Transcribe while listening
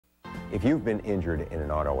If you've been injured in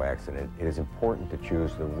an auto accident, it is important to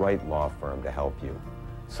choose the right law firm to help you.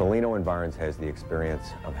 Cellino & Barnes has the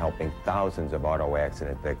experience of helping thousands of auto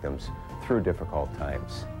accident victims through difficult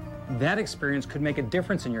times. That experience could make a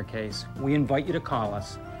difference in your case. We invite you to call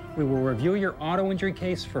us. We will review your auto injury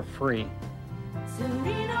case for free.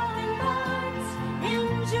 Cellino & Barnes,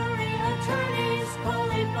 injury attorneys, call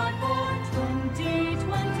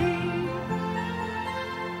 854-2020.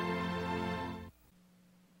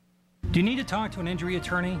 Do you need to talk to an injury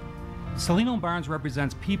attorney? Cellino & Barnes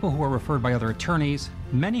represents people who are referred by other attorneys,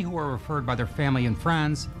 many who are referred by their family and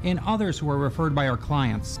friends, and others who are referred by our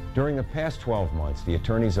clients. During the past 12 months, the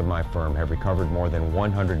attorneys of my firm have recovered more than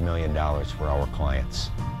 $100 million for our clients.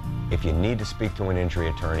 If you need to speak to an injury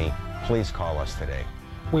attorney, please call us today.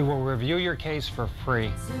 We will review your case for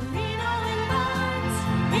free. Cellino &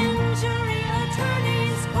 Barnes, injury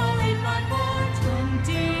attorneys, call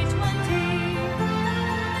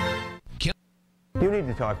 854-2020. If you need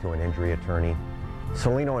to talk to an injury attorney,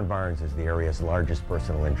 Cellino & Barnes is the area's largest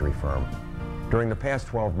personal injury firm. During the past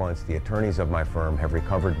 12 months, the attorneys of my firm have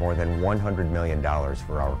recovered more than $100 million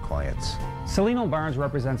for our clients. Cellino & Barnes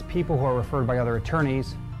represents people who are referred by other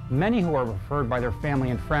attorneys, many who are referred by their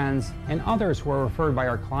family and friends, and others who are referred by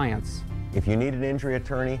our clients. If you need an injury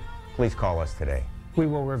attorney, please call us today. We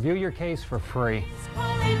will review your case for free.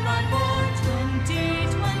 Call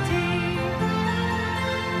 854-2020.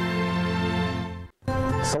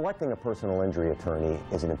 Selecting a personal injury attorney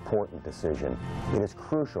is an important decision. It is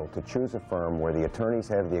crucial to choose a firm where the attorneys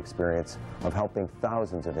have the experience of helping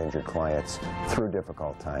thousands of injured clients through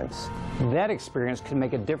difficult times. That experience could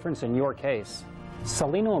make a difference in your case.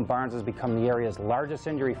 Cellino & Barnes has become the area's largest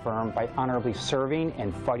injury firm by honorably serving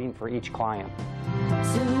and fighting for each client.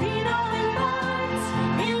 Cellino &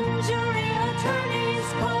 Barnes, injury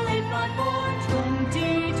attorneys, call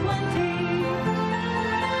 854-2020.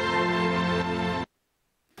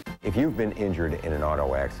 If you've been injured in an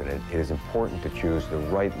auto accident, it is important to choose the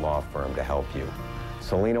right law firm to help you.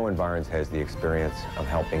 Cellino & Barnes has the experience of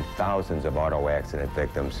helping thousands of auto accident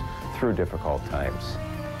victims through difficult times.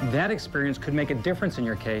 That experience could make a difference in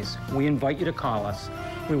your case. We invite you to call us.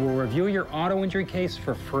 We will review your auto injury case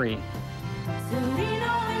for free. Cellino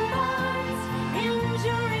 & Barnes,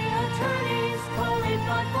 injury attorneys, call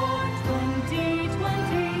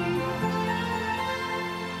 854-2020.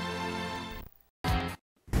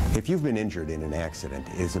 If you've been injured in an accident,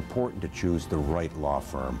 it is important to choose the right law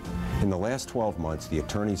firm. In the last 12 months, the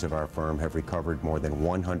attorneys of our firm have recovered more than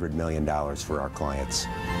 $100 million for our clients.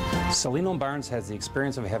 Cellino & Barnes has the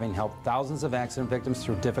experience of having helped thousands of accident victims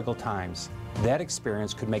through difficult times. That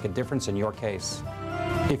experience could make a difference in your case.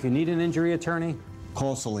 If you need an injury attorney,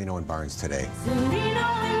 call Cellino & Barnes today. Cellino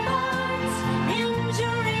 & Barnes,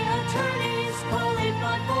 injury attorneys, call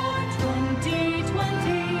 854-2020.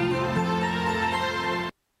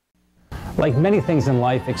 like many things in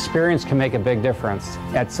life, experience can make a big difference.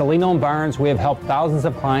 At Cellino & Barnes, we have helped thousands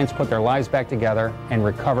of clients put their lives back together and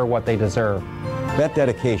recover what they deserve. That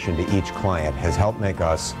dedication to each client has helped make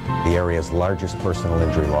us the area's largest personal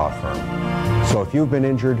injury law firm. So if you've been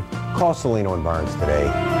injured, call Cellino & Barnes today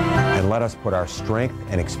and let us put our strength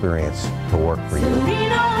and experience to work for you.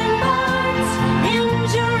 Cellino & Barnes,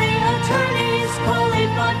 injury attorneys, call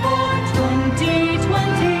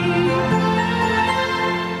 854-2020.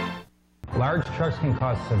 Large trucks can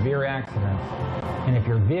cause severe accidents, and if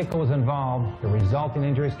your vehicle is involved, the resulting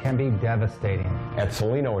injuries can be devastating. At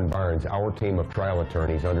Cellino & Barnes, our team of trial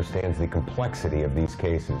attorneys understands the complexity of these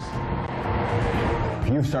cases. If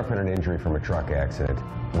you've suffered an injury from a truck accident,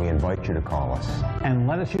 we invite you to call us. And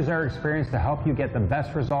let us use our experience to help you get the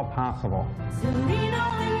best result possible.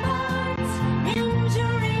 Cellino & Barnes,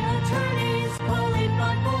 injury attorneys, call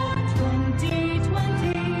 854-2020.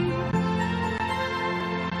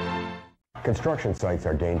 Construction sites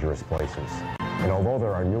are dangerous places, and although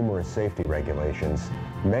there are numerous safety regulations,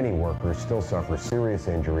 many workers still suffer serious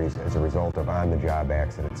injuries as a result of on-the-job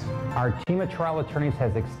accidents. Our team of trial attorneys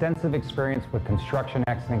has extensive experience with construction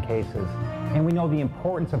accident cases, and we know the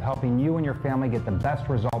importance of helping you and your family get the best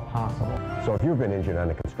result possible. So if you've been injured on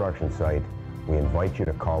a construction site, we invite you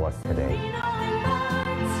to call us today. Cellino &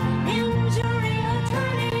 Barnes, injury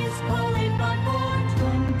attorneys, call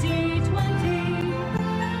 854-2020.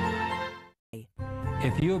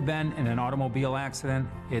 If you have been in an automobile accident,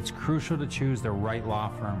 it's crucial to choose the right law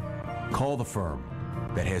firm. Call the firm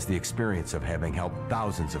that has the experience of having helped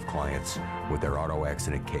thousands of clients with their auto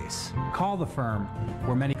accident case. Call the firm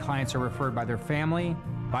where many clients are referred by their family,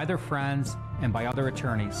 by their friends, and by other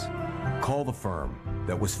attorneys. Call the firm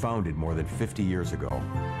that was founded more than 50 years ago,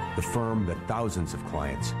 the firm that thousands of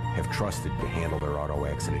clients have trusted to handle their auto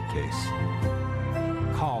accident case.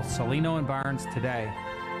 Call Cellino and Barnes today.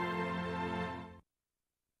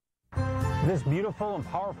 This beautiful and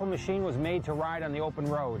powerful machine was made to ride on the open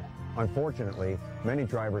road. Unfortunately, many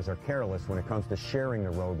drivers are careless when it comes to sharing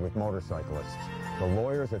the road with motorcyclists. The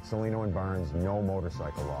lawyers at Cellino and Barnes know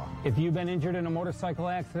motorcycle law. If you've been injured in a motorcycle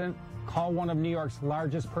accident, call one of New York's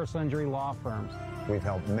largest personal injury law firms. We've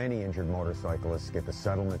helped many injured motorcyclists get the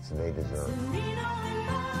settlements they deserve. Cellino and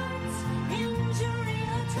Barnes, injury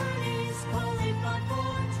attorneys, qualified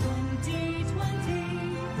for 2020.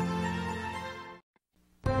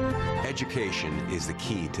 Education is the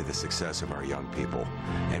key to the success of our young people.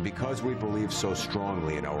 And because we believe so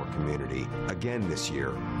strongly in our community, again this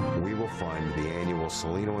year, we will fund the annual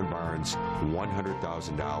Cellino and Barnes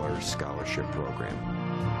 $100,000 scholarship program.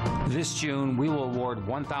 This June, we will award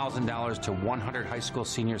 $1,000 to 100 high school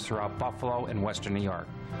seniors throughout Buffalo and Western New York.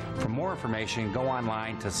 For more information, go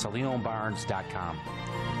online to CellinoandBarnes.com.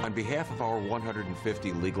 On behalf of our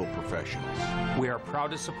 150 legal professionals, We are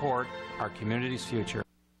proud to support our community's future.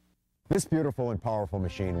 this beautiful and powerful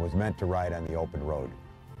machine was meant to ride on the open road.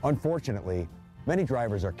 Unfortunately, many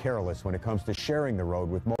drivers are careless when it comes to sharing the road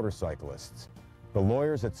with motorcyclists. The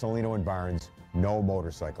lawyers at Cellino and Barnes know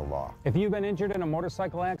motorcycle law. If you've been injured in a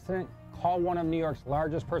motorcycle accident, call one of New York's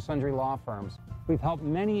largest personal injury law firms. We've helped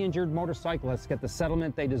many injured motorcyclists get the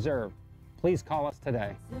settlement they deserve. Please call us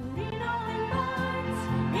today. Cellino